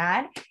money I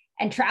had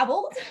and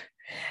traveled,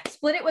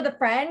 split it with a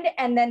friend,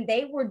 and then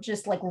they would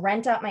just like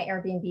rent out my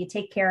Airbnb,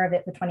 take care of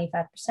it for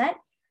 25%.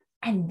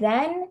 And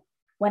then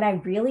when I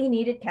really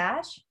needed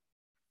cash,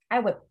 I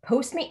would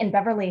Postmate in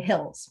Beverly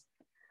Hills.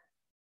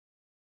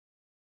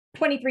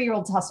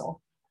 23-year-olds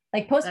hustle.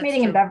 Like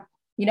Postmating in Beverly,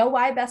 you know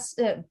why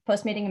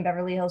Postmating in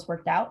Beverly Hills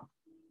worked out?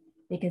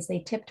 Because they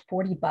tipped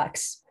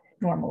 $40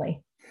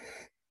 normally.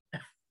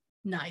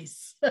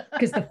 Nice.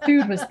 Because the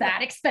food was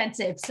that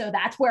expensive. So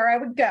that's where I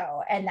would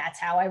go. And that's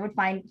how I would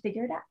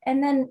figure it out.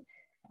 And then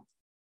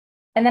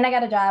I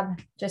got a job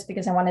just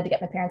because I wanted to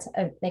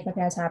make my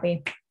parents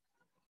happy.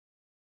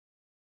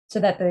 So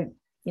that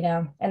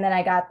and then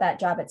I got that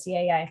job at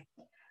CAA.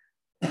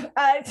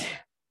 By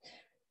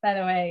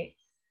the way,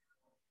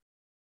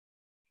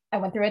 I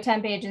went through a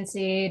temp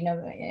agency,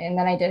 and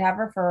then I did have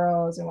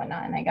referrals and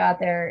whatnot, and I got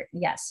there,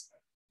 yes.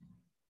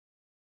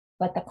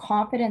 But the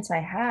confidence I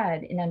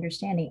had in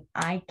understanding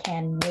I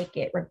can make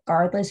it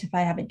regardless if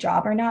I have a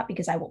job or not,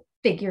 because I will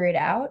figure it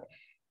out.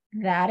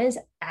 That is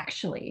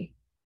actually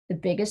the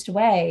biggest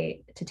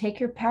way to take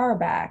your power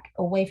back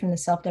away from the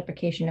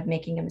self-deprecation of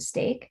making a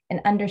mistake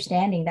and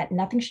understanding that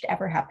nothing should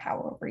ever have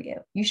power over you.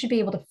 You should be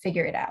able to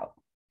figure it out.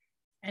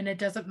 And it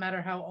doesn't matter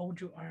how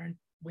old you are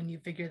when you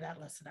figure that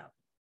lesson out.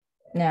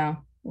 No,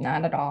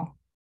 not at all.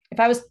 If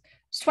I was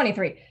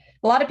 23,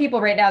 a lot of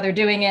people right now, they're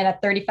doing it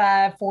at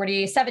 35,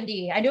 40,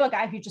 70. I knew a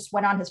guy who just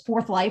went on his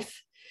fourth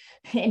life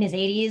in his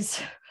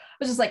 80s. I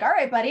was just like, all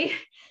right, buddy,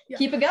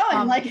 keep it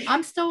going. Like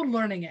I'm still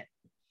learning it.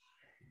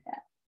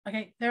 Yeah.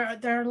 Okay.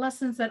 There are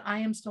lessons that I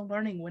am still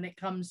learning when it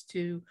comes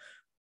to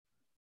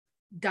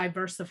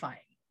diversifying,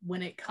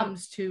 when it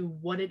comes to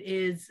what it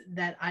is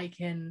that I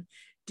can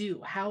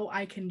do, how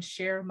I can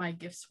share my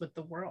gifts with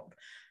the world,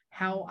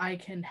 how I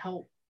can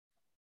help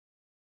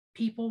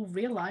people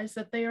realize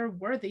that they are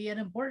worthy and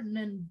important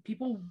and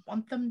people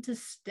want them to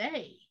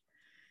stay.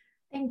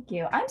 Thank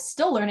you. I'm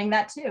still learning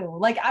that too.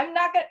 Like I'm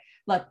not gonna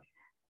look,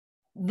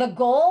 the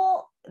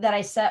goal that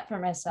I set for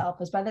myself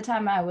was by the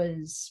time I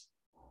was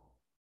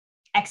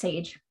X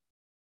age,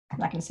 I'm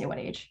not gonna say what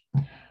age.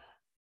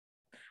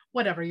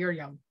 Whatever, you're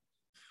young.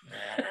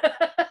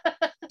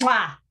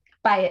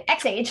 By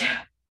X age,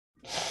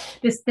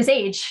 this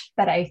age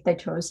that I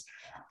chose,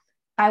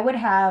 I would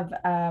have,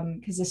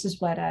 because this is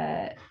what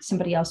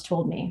somebody else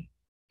told me.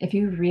 If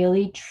you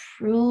really,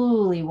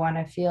 truly want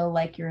to feel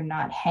like you're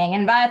not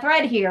hanging by a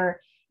thread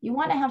here, you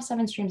want to have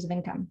 7 streams of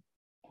income.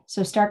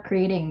 So start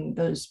creating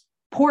those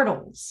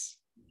portals.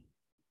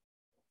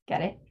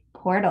 Get it?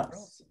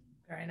 Portals.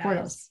 Very nice.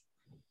 Portals.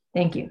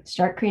 Thank you.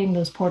 Start creating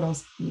those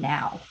portals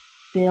now.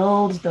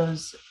 Build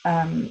those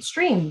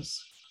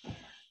streams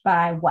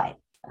by what?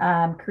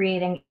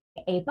 Creating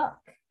a book,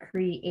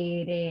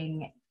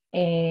 creating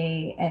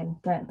and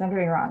don't get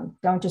me wrong,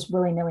 don't just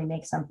willy-nilly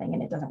make something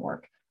and it doesn't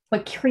work,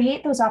 but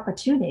create those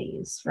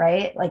opportunities,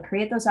 right? Like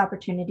create those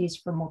opportunities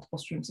for multiple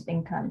streams of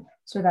income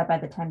so that by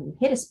the time you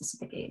hit a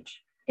specific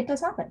age, it does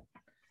happen.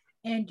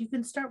 And you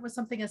can start with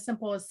something as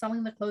simple as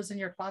selling the clothes in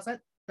your closet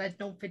that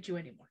don't fit you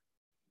anymore.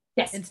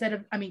 Yes. Instead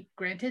of,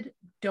 granted,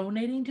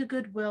 donating to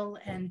Goodwill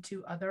and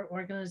to other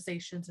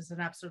organizations is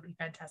an absolutely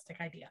fantastic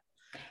idea.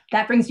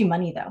 That brings you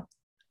money though.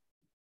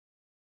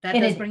 That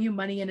does bring you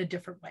money in a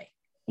different way.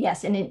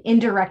 Yes, in an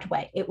indirect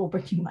way, it will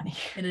bring you money.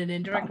 In an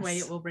indirect way,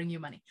 it will bring you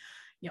money.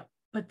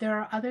 But there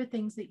are other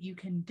things that you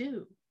can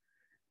do.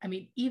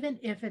 Even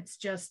if it's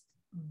just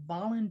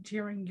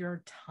volunteering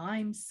your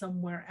time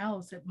somewhere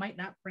else, it might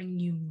not bring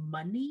you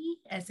money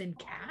as in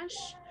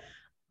cash,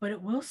 but it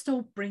will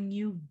still bring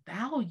you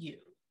value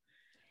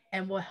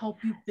and will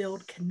help you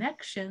build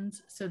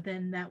connections. So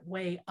then that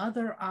way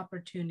other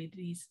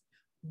opportunities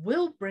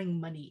will bring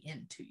money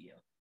into you.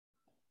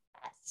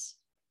 Yes.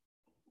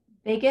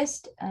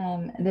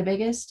 The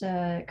biggest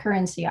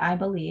currency, I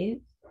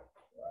believe,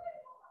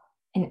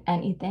 in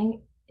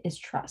anything is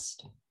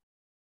trust.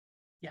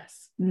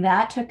 Yes.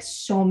 That took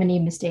so many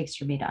mistakes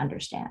for me to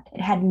understand.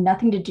 It had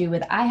nothing to do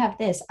with, I have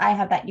this, I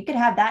have that. You could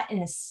have that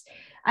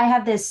I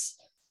have this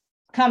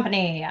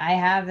company, I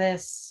have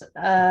this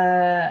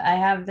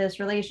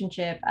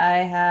relationship, I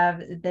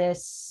have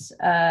this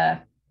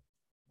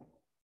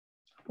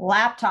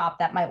laptop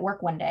that might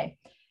work one day.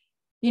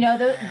 You know,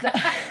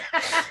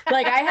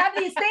 like I have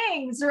these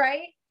things,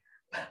 right?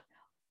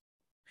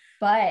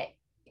 But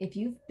if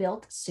you've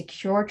built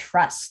secure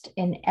trust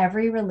in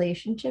every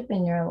relationship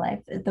in your life,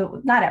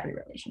 not every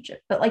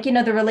relationship, but like, you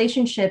know, the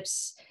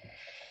relationships.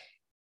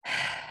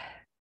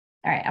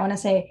 All right, I want to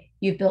say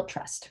you've built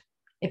trust.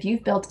 If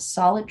you've built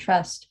solid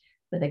trust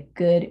with a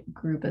good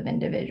group of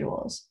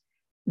individuals,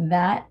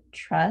 that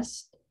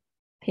trust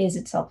pays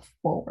itself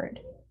forward.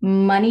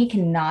 Money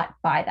cannot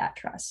buy that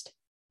trust.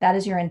 That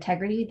is your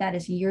integrity. That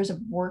is years of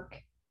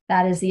work.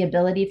 That is the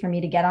ability for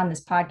me to get on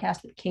this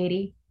podcast with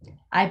Katie.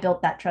 I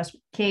built that trust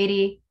with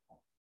Katie.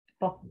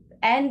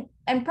 And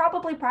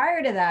probably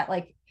prior to that,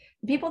 like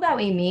people that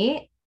we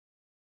meet,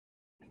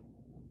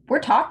 we're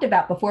talked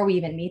about before we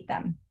even meet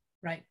them.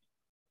 Right.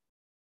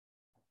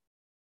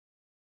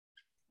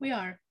 We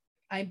are.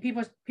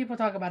 People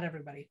talk about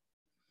everybody.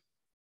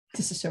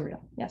 This is so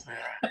real. Yes.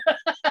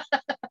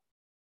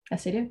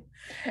 Yes, they do.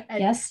 And,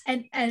 yes.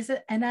 And as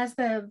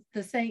the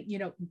saying, you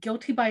know,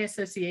 guilty by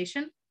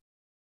association.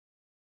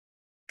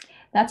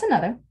 That's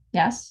another.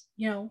 Yes.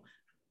 You know,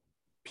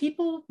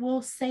 people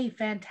will say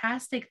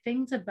fantastic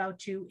things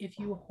about you if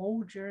you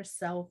hold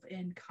yourself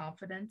in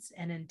confidence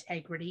and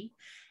integrity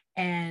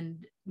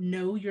and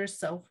know your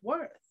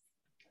self-worth.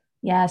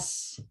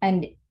 Yes.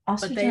 And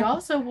also, but they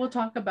also will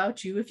talk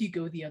about you if you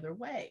go the other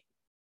way.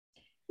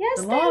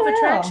 Yes. The law of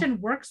attraction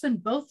works in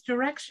both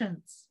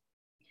directions.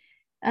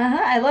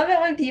 I love it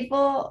when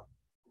people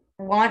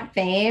want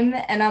fame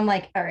and I'm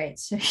like, all right,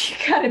 so you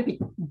got to be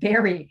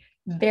very,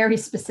 very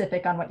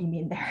specific on what you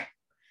mean there.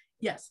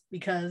 Yes,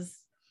 because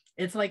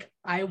it's like,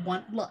 I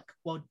want luck.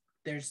 Well,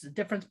 there's a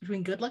difference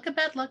between good luck and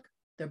bad luck.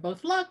 They're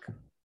both luck.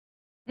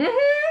 And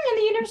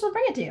the universe will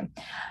bring it to you.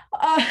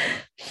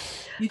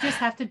 You just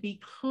have to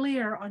be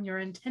clear on your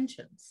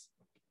intentions.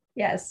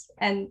 Yes.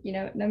 And, you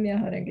know,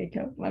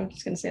 I'm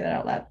just going to say that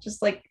out loud.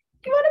 Just like,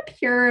 you want to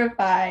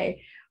purify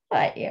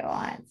what you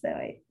want. So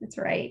it's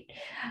right.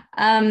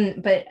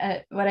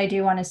 But what I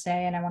do want to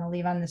say, and I want to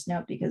leave on this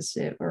note because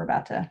we're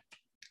about to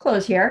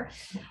close here.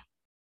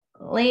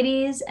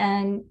 Ladies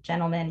and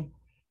gentlemen.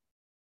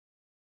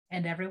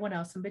 And everyone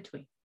else in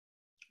between.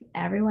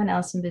 Everyone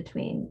else in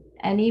between.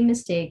 Any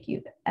mistake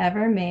you've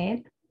ever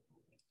made,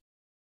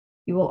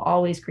 you will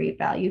always create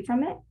value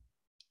from it.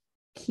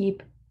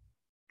 Keep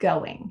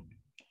going.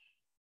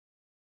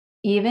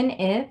 Even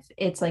if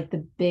it's like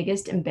the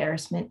biggest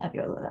embarrassment of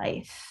your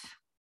life.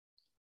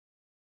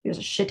 There's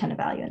a shit ton of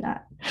value in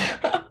that.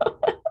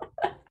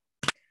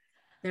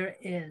 There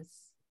is.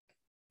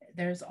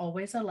 There's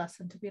always a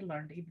lesson to be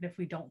learned, even if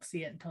we don't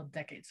see it until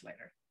decades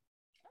later.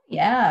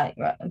 Yeah.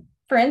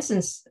 For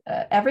instance,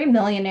 every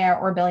millionaire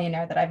or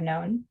billionaire that I've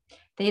known,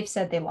 they've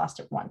said they lost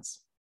it once.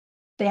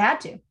 They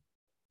had to.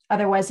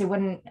 Otherwise, they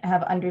wouldn't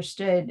have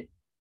understood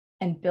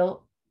and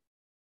built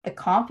the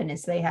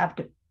confidence they have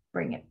to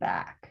bring it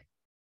back.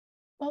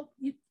 Well,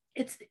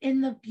 it's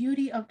in the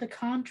beauty of the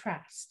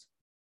contrast.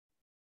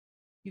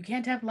 You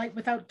can't have light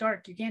without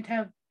dark. You can't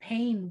have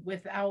pain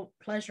without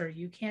pleasure.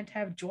 You can't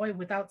have joy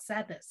without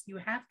sadness. You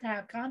have to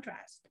have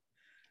contrast.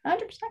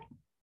 100%.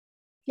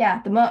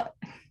 Yeah.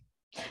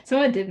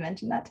 Someone did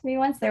mention that to me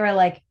once. They were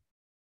like,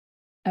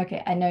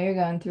 okay, I know you're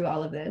going through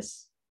all of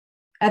this.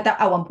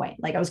 At one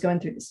point, like I was going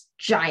through this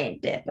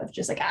giant dip of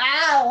just like,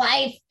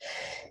 life.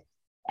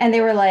 And they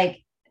were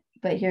like,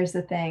 but here's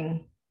the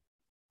thing.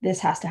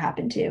 This has to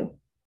happen too.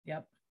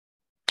 Yep.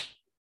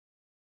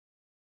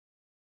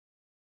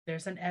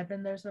 There's an ebb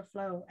and there's a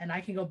flow. And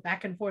I can go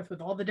back and forth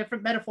with all the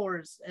different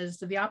metaphors as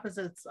to the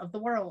opposites of the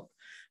world,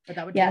 but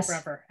that would take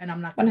forever. And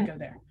I'm not going to go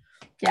there.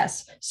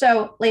 Yes.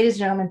 So, ladies and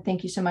gentlemen,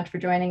 thank you so much for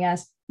joining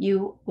us.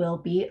 You will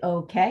be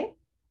okay.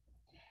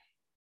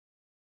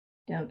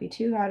 Don't be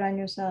too hard on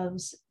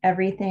yourselves.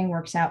 Everything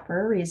works out for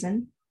a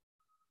reason.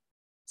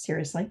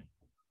 Seriously.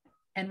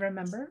 And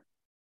remember,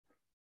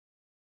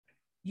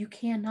 you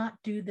cannot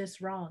do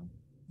this wrong.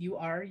 You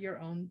are your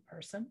own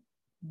person.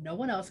 No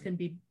one else can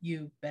be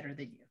you better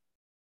than you.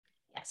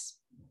 Yes.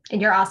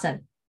 And you're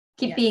awesome.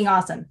 Keep being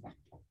awesome.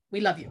 We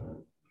love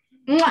you.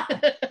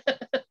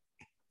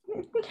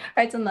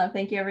 Hearts and love.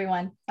 Thank you,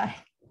 everyone. Bye.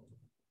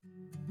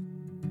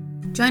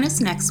 Join us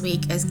next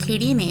week as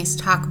Katie and Ace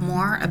talk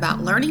more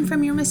about learning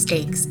from your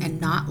mistakes and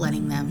not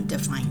letting them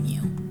define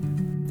you.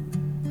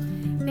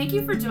 Thank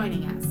you for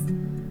joining us.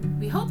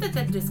 We hope that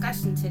the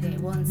discussion today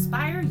will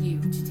inspire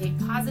you to take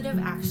positive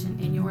action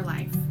in your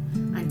life.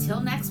 Until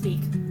next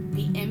week,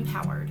 be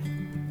empowered.